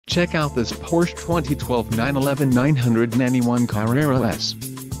Check out this Porsche 2012 911 Carrera S.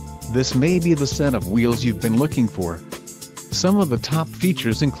 This may be the set of wheels you've been looking for. Some of the top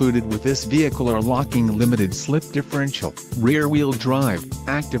features included with this vehicle are locking limited slip differential, rear-wheel drive,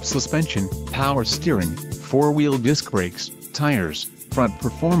 active suspension, power steering, four-wheel disc brakes, tires, front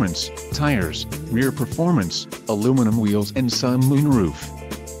performance, tires, rear performance, aluminum wheels and sun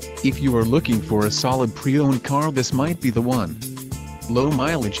moonroof. If you are looking for a solid pre-owned car, this might be the one. Low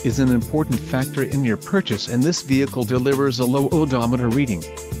mileage is an important factor in your purchase, and this vehicle delivers a low odometer reading.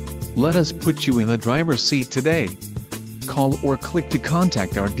 Let us put you in the driver's seat today. Call or click to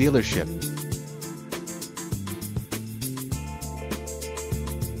contact our dealership.